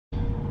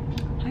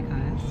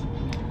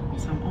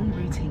campus. So I'm en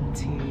routing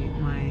to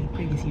my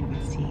previous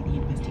university, the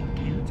University of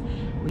Kent,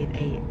 with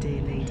a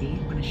dear lady.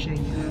 I'm going to show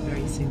you her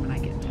very soon when I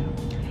get there.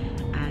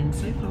 And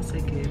so far so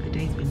good. The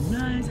day's been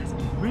nice, hasn't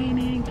been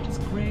raining, which is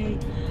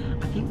great.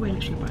 I think we're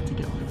literally about to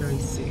get off very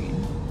soon.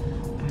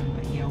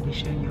 But yeah, I'll be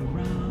showing you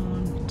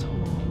around, the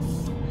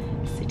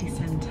tour, city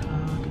centre,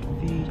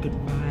 good food, good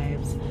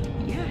vibes.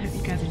 But yeah, I hope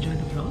you guys enjoy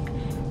the vlog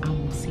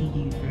and we'll see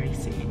you very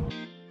soon.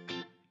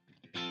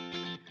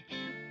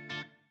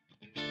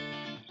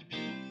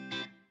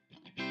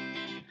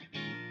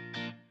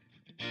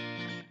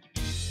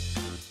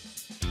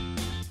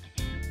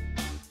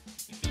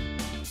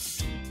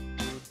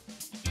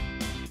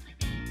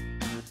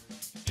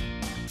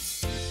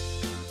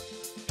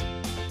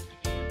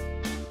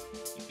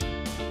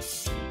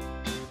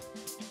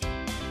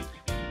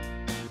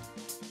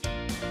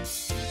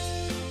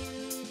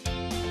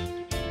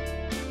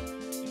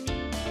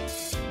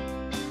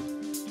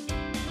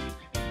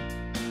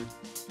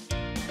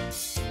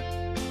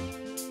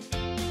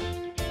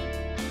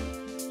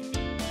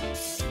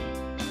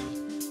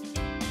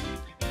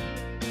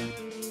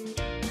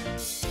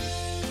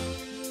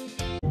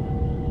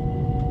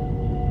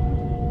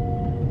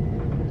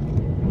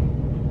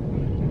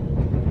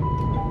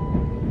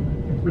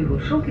 We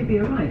will shortly be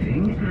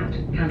arriving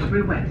at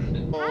Canterbury West.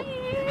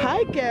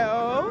 Hi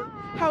girl,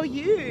 how are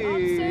you?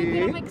 I'm so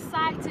good, I'm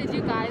excited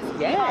you guys. Yes.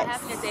 We are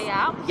having a day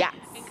out. Yes.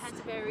 In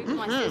Canterbury with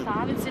my sister. I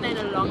haven't seen her in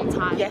a long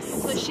time.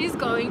 Yes. So she's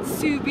going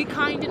to be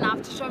kind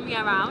enough to show me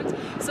around.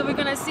 So we're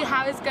gonna see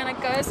how it's gonna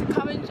go. So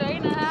come and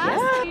join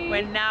us. Yeah.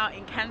 We're now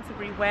in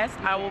Canterbury West.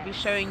 I will be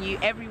showing you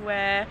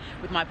everywhere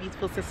with my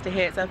beautiful sister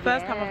here. It's her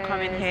first time I'm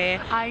coming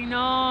here. I know.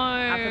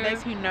 And for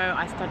those who know,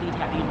 I studied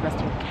here at the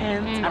University of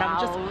Kent. And I'm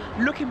just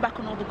looking back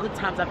on all the good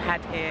times I've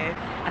had here.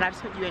 And I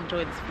just hope you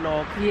enjoy this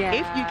vlog. Yeah.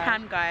 If you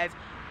can, guys,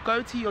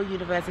 go to your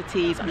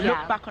universities,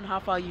 look back on how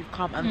far you've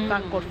come, and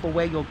thank God for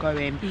where you're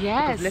going.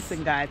 Yes. Because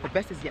listen, guys, the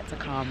best is yet to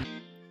come.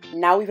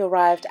 Now we've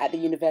arrived at the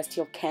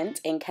University of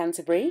Kent in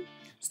Canterbury.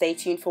 Stay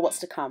tuned for what's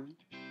to come.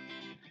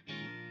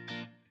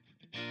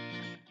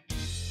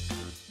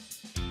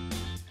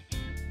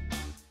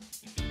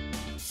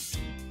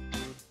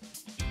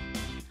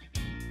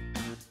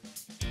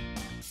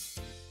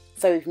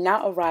 So we've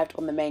now arrived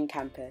on the main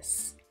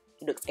campus.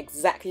 It looks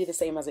exactly the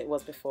same as it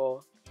was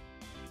before.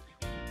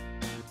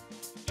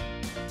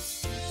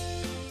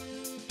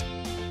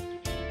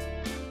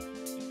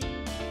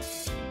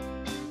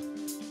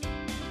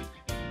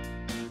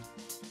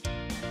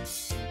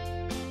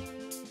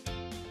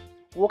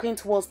 Walking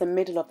towards the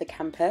middle of the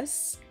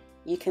campus,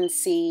 you can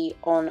see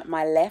on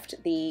my left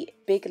the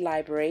big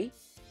library,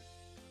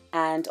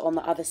 and on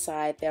the other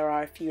side there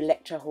are a few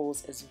lecture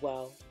halls as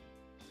well.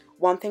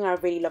 One thing I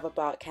really love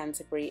about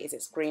Canterbury is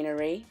its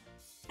greenery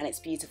and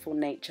its beautiful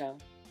nature.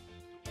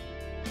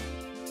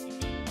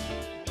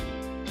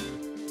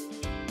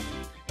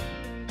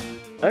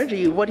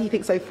 Audrey, what do you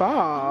think so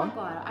far? Oh my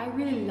god, I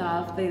really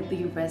love the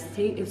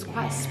university. It's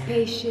quite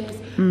spacious.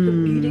 The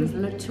buildings are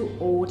not too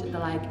old. They're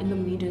like in the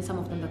middle. Some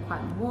of them are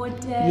quite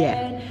modern.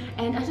 Yeah.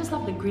 And I just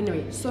love the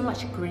greenery. So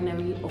much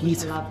greenery.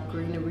 I love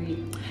greenery.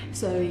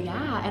 So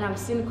yeah, and I've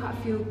seen quite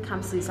a few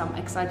campuses. I'm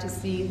excited to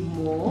see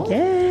more.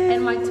 Yeah.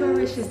 And my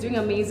tourist, she's doing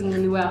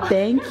amazingly well.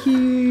 Thank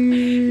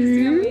you. She's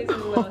doing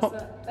amazingly well.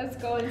 So let's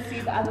go and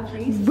see the other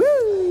places.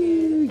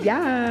 Woo!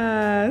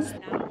 Yes.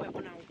 Now we're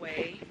on our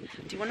way.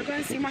 Do you want to go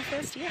and see my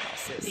first year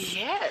houses?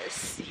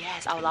 Yes,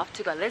 yes, I would love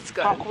to go. Let's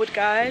go. Parkwood,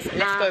 guys.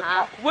 Let's go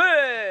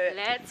Parkwood.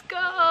 Let's go.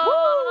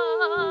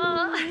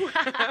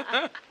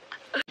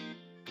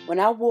 We're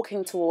now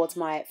walking towards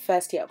my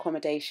first year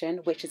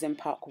accommodation, which is in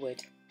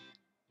Parkwood.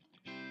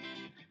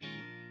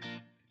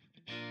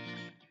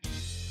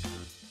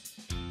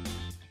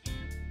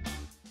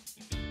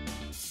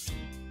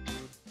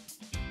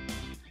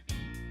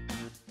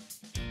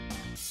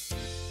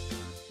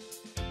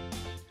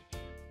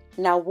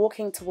 Now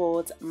walking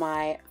towards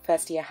my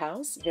first year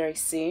house very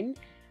soon,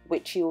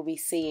 which you will be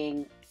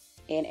seeing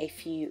in a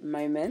few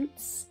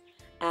moments.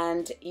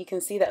 And you can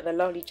see that the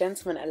lovely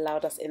gentleman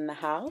allowed us in the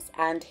house,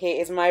 and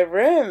here is my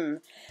room.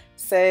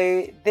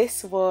 So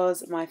this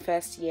was my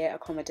first year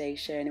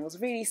accommodation. It was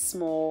really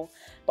small,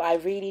 but I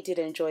really did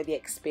enjoy the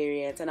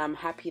experience, and I'm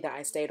happy that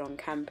I stayed on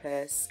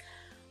campus.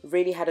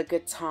 Really had a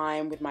good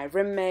time with my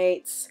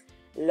roommates,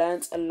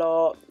 learnt a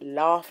lot,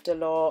 laughed a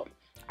lot.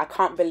 I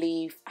can't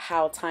believe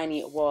how tiny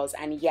it was,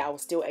 and yet I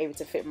was still able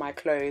to fit my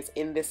clothes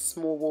in this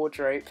small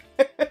wardrobe.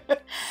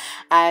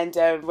 And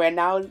we're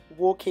now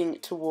walking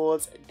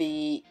towards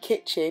the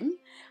kitchen,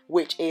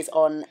 which is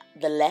on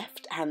the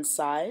left hand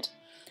side.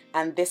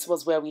 And this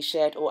was where we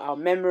shared all our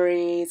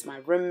memories, my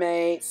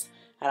roommates,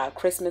 had our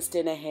Christmas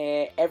dinner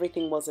here.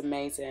 Everything was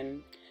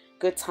amazing.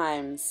 Good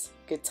times,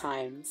 good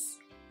times.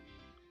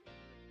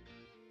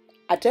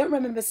 I don't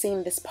remember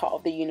seeing this part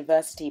of the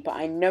university, but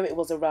I know it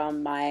was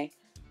around my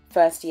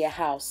first year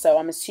house, so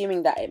I'm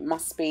assuming that it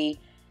must be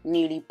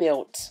newly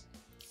built.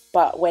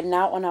 But we're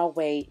now on our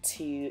way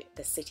to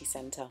the city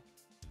centre.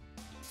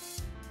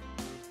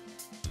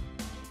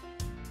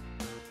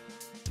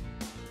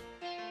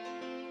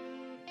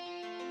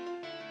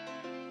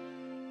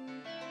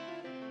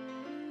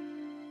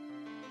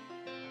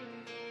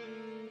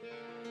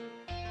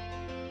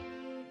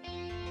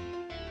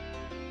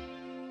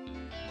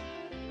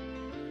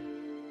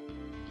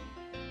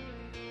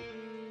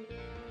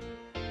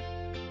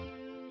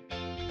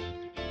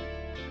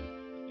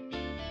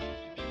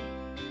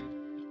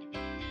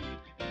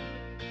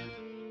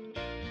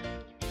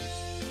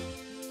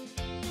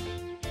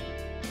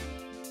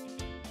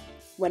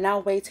 We're now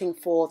waiting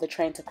for the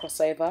train to cross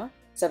over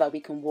so that we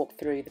can walk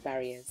through the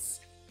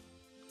barriers.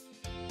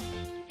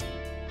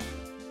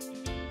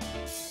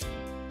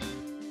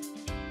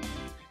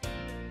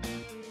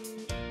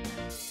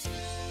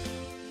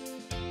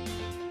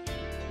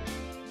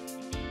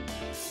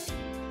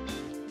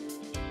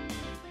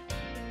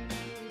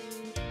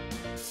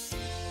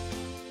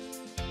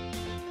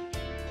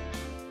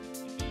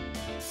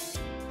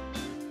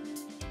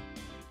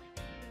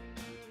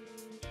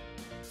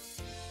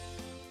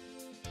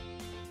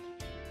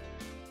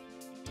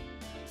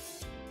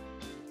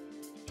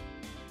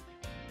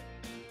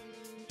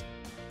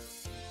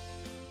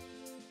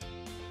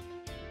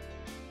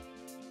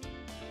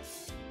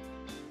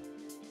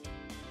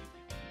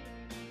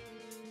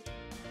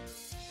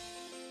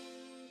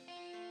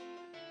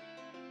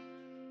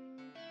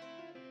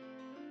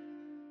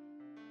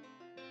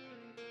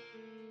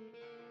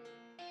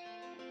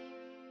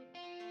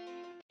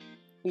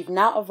 We've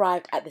now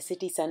arrived at the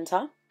city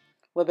centre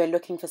where we're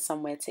looking for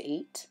somewhere to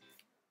eat.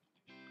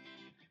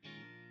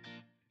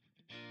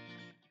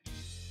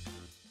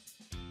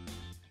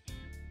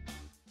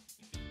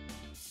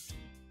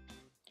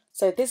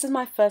 So this is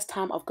my first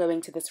time of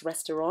going to this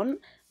restaurant.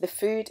 The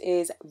food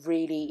is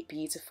really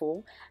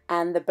beautiful,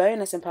 and the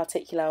bonus in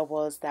particular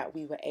was that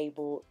we were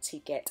able to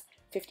get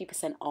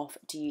 50% off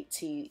due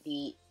to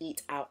the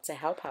Eat Out to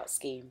Help Out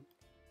scheme.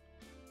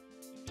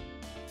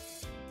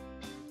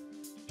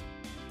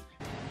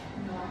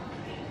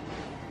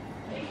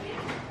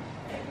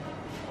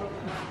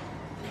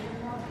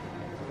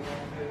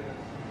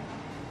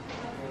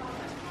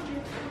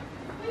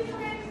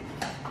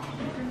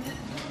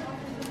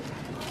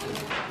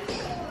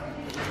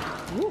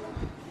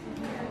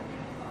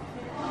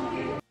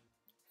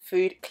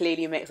 Food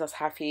clearly makes us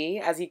happy,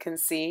 as you can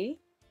see.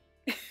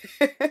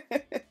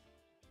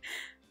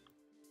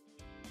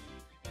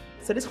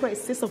 So this great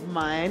sis of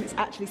mine is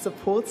actually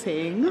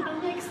supporting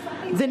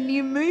the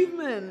new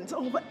movement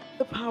of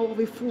the power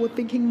of a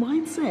forward-thinking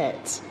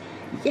mindset.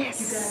 Yes.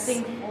 You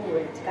gotta think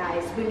forward,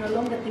 guys. We're no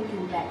longer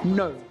thinking back.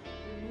 No. We're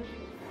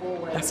moving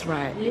forward. That's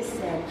right.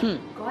 Listen,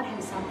 God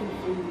has something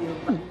for you,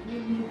 but you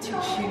need to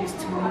choose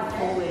to move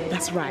forward.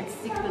 That's right. And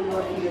seek the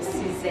Lord in your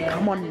season.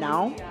 Come on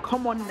now.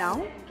 Come on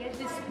now. Get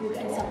this book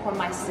and support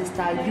my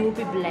sister. You'll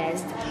be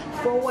blessed.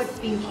 Forward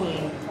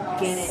thinking.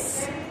 Get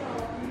it.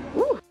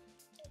 Ooh.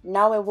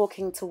 Now we're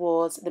walking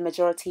towards the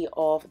majority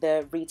of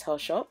the retail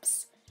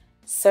shops.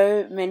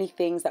 So many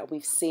things that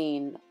we've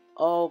seen.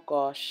 Oh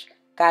gosh.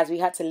 Guys, we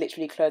had to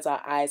literally close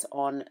our eyes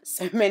on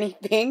so many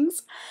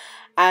things.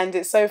 And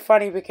it's so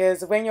funny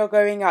because when you're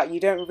going out, you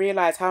don't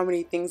realize how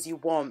many things you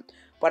want.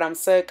 But I'm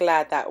so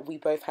glad that we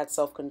both had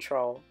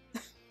self-control.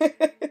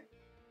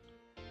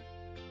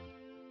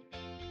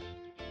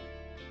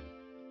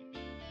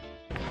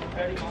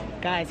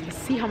 Guys, you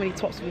see how many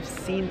tops we've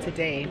seen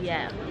today?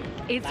 Yeah,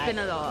 it's been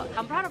a lot.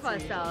 I'm proud of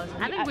ourselves.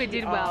 I think we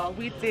did well.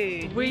 We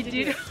did. We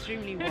did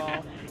extremely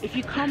well. If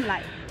you come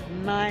like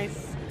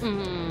nice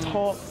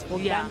tops,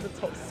 organza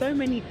tops, so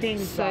many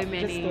things. So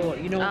many. Just thought,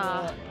 you know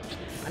what?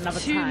 Another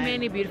Too time.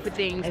 many beautiful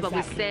things, but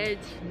we said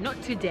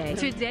not today.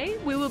 Today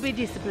we will be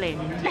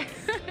disciplined.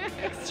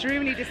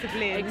 Extremely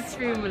disciplined.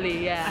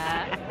 Extremely,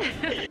 yeah.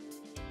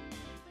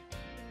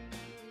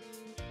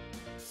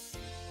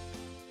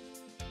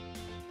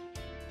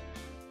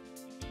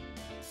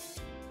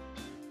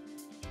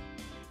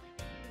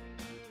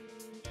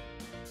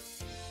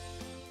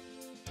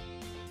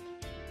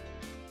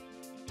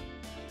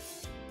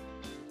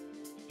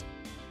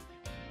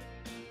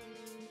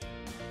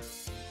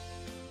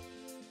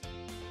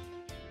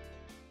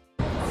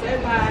 So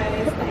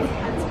guys, it's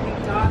Canterbury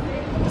done.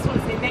 I just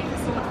want to say thank you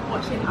so much for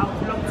watching our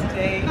vlog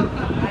today.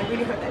 I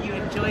really hope that you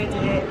enjoyed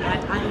it and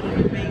I had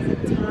an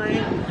amazing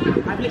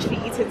time. I've literally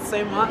eaten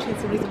so much, and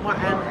it's the reason why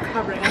I'm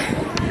recovering.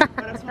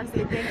 But I just want to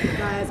say thank you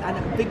guys, and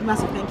a big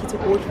massive thank you to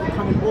Audrey for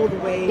coming all the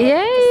way to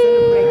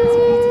celebrate this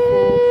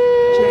beautiful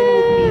journey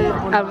with me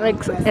on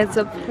Alex, it's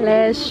a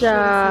pleasure.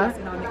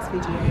 In our next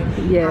video.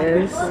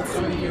 Yes.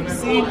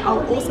 Soon,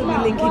 I'll also be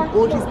linking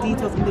Audrey's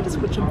details in the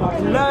description bar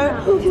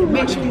below.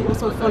 Make sure you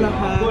also follow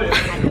her.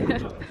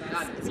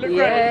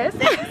 Yes.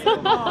 Thank you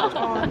so much.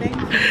 Oh, thank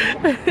you.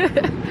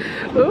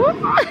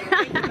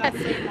 Thank you guys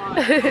so much.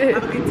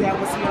 Have a good day.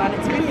 We'll see you on our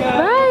next video.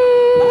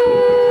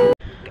 Bye.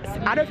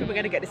 I don't think we're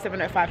gonna get the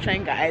 7:05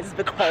 train, guys,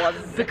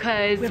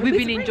 because we've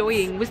been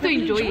enjoying. We're still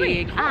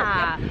enjoying.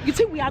 You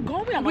think we are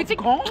gone? We are not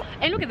gone.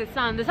 And look at the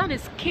sun. The sun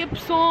is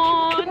keeps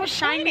on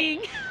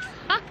shining.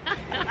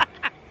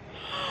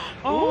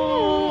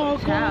 Oh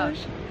Ooh,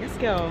 gosh. Yes,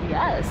 girl.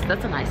 Yes,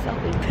 that's a nice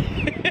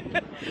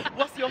selfie.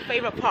 What's your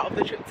favorite part of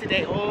the trip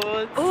today,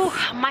 Aud? Oh,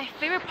 my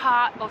favorite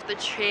part of the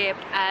trip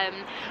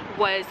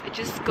was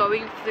just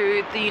going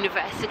through the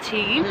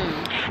university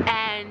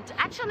and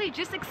actually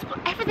just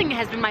everything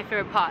has been my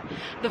favorite part.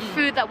 The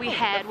food that we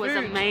had was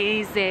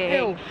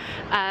amazing.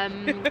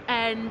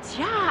 And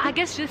yeah, I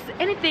guess just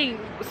anything,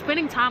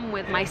 spending time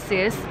with my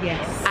sis.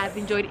 Yes. I've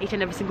enjoyed each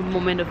and every single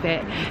moment of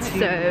it. too,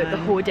 So man. the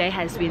whole day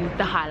has been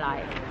the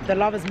highlight. The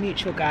love is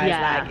mutual, guys.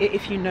 Yeah. Like,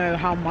 if you know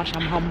how much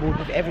I'm humbled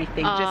with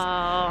everything. Aww.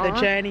 Just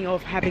the journey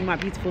of having my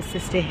beautiful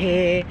sister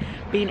here,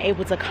 being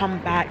able to come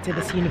back to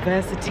this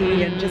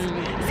university and just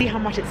see how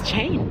much it's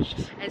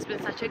changed. It's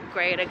been such a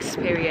great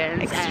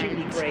experience.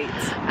 Extremely great.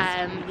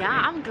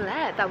 Yeah, I'm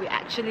glad that we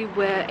actually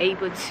were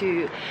able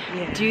to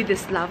do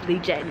this lovely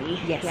journey.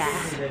 Yes.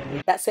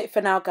 Yeah. That's it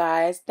for now,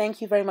 guys.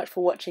 Thank you very much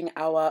for watching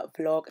our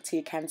vlog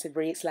to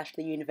Canterbury /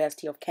 the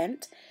University of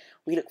Kent.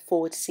 We look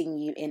forward to seeing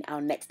you in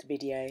our next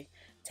video.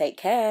 Take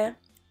care.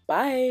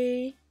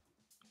 Bye.